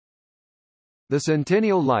The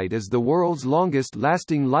Centennial Light is the world's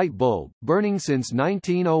longest-lasting light bulb, burning since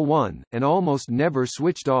 1901, and almost never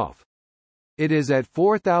switched off. It is at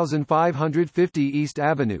 4550 East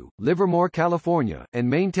Avenue, Livermore, California, and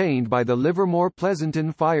maintained by the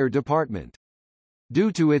Livermore-Pleasanton Fire Department.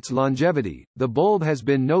 Due to its longevity, the bulb has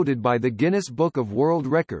been noted by the Guinness Book of World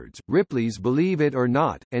Records, Ripley's Believe It or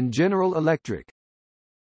Not, and General Electric.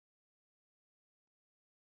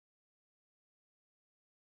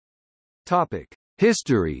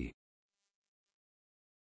 History.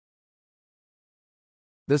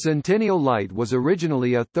 The Centennial Light was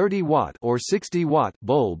originally a 30-watt or 60-watt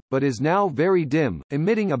bulb, but is now very dim,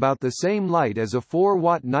 emitting about the same light as a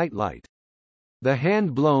 4-watt nightlight. The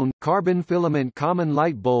hand-blown, carbon filament common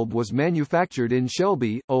light bulb was manufactured in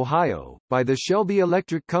Shelby, Ohio, by the Shelby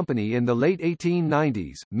Electric Company in the late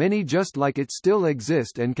 1890s. Many just like it still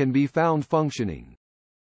exist and can be found functioning.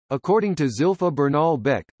 According to Zilpha Bernal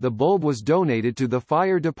Beck, the bulb was donated to the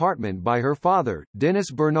fire department by her father,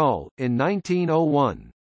 Dennis Bernal, in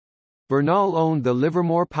 1901. Bernal owned the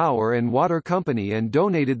Livermore Power and Water Company and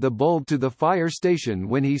donated the bulb to the fire station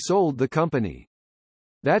when he sold the company.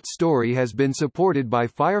 That story has been supported by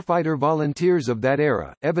firefighter volunteers of that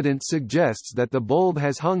era. Evidence suggests that the bulb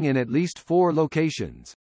has hung in at least 4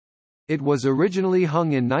 locations. It was originally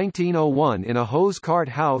hung in 1901 in a hose cart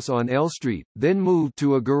house on L Street, then moved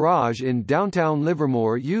to a garage in downtown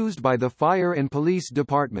Livermore used by the fire and police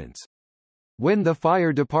departments. When the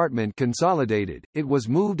fire department consolidated, it was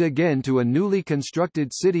moved again to a newly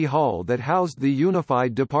constructed city hall that housed the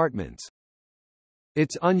unified departments.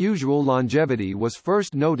 Its unusual longevity was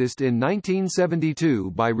first noticed in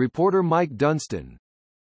 1972 by reporter Mike Dunstan.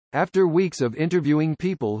 After weeks of interviewing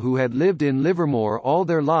people who had lived in Livermore all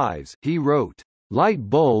their lives, he wrote, "Light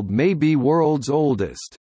bulb may be world's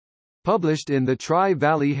oldest," published in the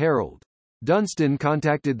Tri-Valley Herald. Dunstan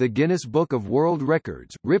contacted the Guinness Book of World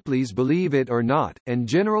Records, Ripley's Believe It or Not, and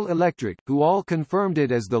General Electric, who all confirmed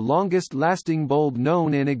it as the longest-lasting bulb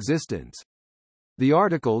known in existence. The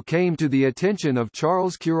article came to the attention of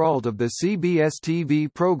Charles Kuralt of the CBS TV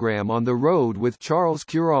program On the Road with Charles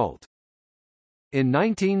Kuralt. In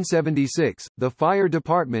 1976, the fire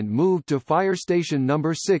department moved to Fire Station No.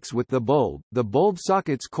 6 with the bulb. The bulb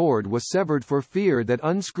socket's cord was severed for fear that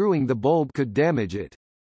unscrewing the bulb could damage it.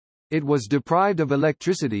 It was deprived of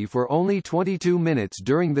electricity for only 22 minutes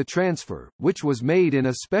during the transfer, which was made in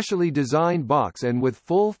a specially designed box and with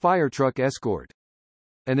full firetruck escort.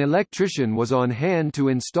 An electrician was on hand to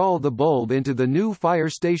install the bulb into the new fire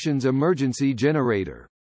station's emergency generator.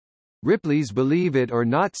 Ripley's Believe It or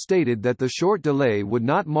Not stated that the short delay would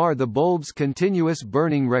not mar the bulb's continuous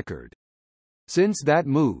burning record. Since that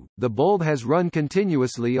move, the bulb has run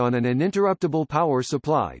continuously on an uninterruptible power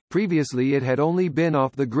supply. Previously it had only been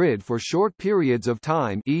off the grid for short periods of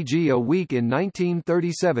time, e.g. a week in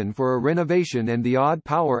 1937 for a renovation and the odd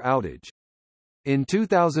power outage. In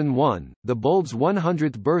 2001, the bulb's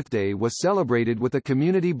 100th birthday was celebrated with a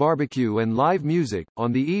community barbecue and live music.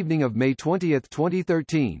 On the evening of May 20,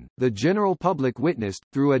 2013, the general public witnessed,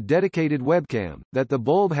 through a dedicated webcam, that the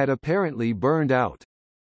bulb had apparently burned out.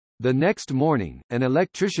 The next morning, an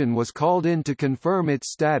electrician was called in to confirm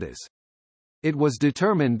its status. It was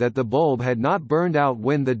determined that the bulb had not burned out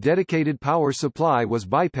when the dedicated power supply was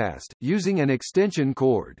bypassed, using an extension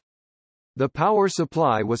cord. The power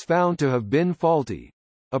supply was found to have been faulty.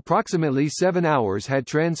 Approximately 7 hours had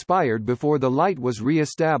transpired before the light was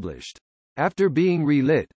re-established. After being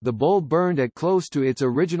relit, the bulb burned at close to its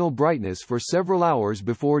original brightness for several hours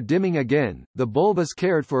before dimming again. The bulb is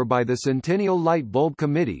cared for by the Centennial Light Bulb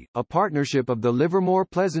Committee, a partnership of the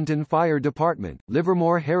Livermore-Pleasanton Fire Department,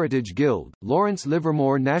 Livermore Heritage Guild, Lawrence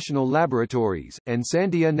Livermore National Laboratories, and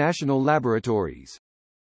Sandia National Laboratories.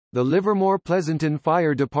 The Livermore-Pleasanton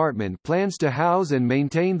Fire Department plans to house and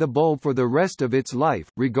maintain the bulb for the rest of its life,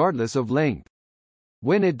 regardless of length.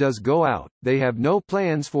 When it does go out, they have no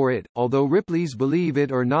plans for it, although Ripley's Believe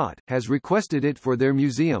It or Not has requested it for their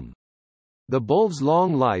museum. The bulb's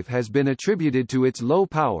long life has been attributed to its low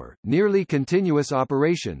power, nearly continuous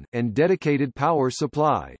operation, and dedicated power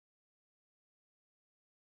supply.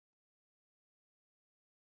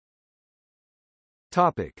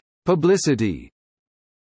 Topic: Publicity.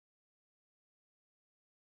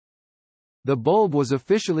 The bulb was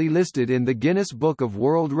officially listed in the Guinness Book of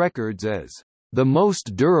World Records as the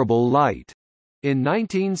most durable light in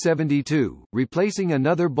 1972, replacing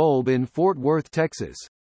another bulb in Fort Worth, Texas.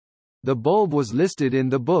 The bulb was listed in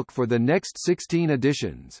the book for the next 16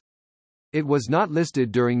 editions. It was not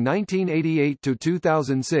listed during 1988 to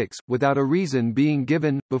 2006, without a reason being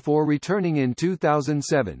given, before returning in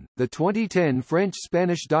 2007. The 2010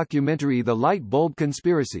 French-Spanish documentary The Light Bulb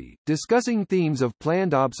Conspiracy, discussing themes of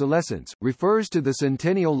planned obsolescence, refers to the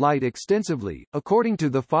Centennial Light extensively. According to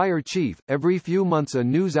the fire chief, every few months a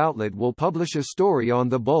news outlet will publish a story on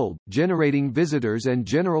the bulb, generating visitors and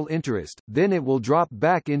general interest, then it will drop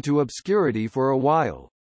back into obscurity for a while.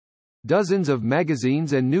 Dozens of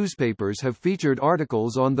magazines and newspapers have featured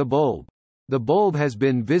articles on the bulb. The bulb has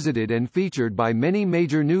been visited and featured by many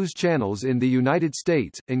major news channels in the United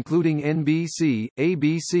States, including NBC,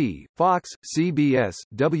 ABC, Fox, CBS,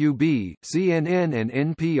 WB, CNN and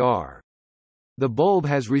NPR. The bulb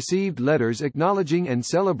has received letters acknowledging and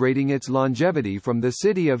celebrating its longevity from the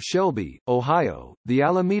city of Shelby, Ohio, the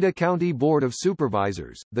Alameda County Board of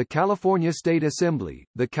Supervisors, the California State Assembly,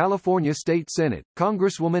 the California State Senate,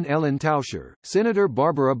 Congresswoman Ellen Tauscher, Senator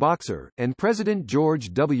Barbara Boxer, and President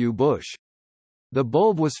George W. Bush. The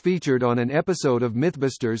bulb was featured on an episode of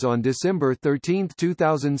Mythbusters on December 13,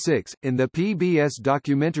 2006, in the PBS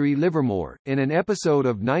documentary Livermore, in an episode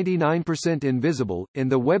of 99% Invisible, in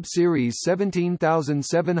the web series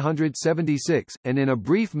 17776, and in a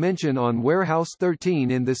brief mention on Warehouse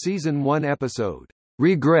 13 in the Season 1 episode,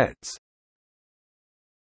 Regrets.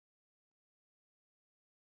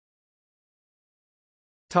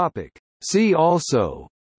 Topic. See also: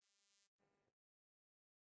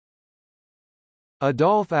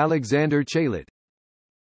 Adolphe Alexander Chalet,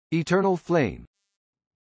 Eternal Flame,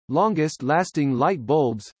 Longest lasting light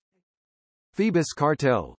bulbs, Phoebus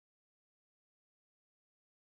Cartel.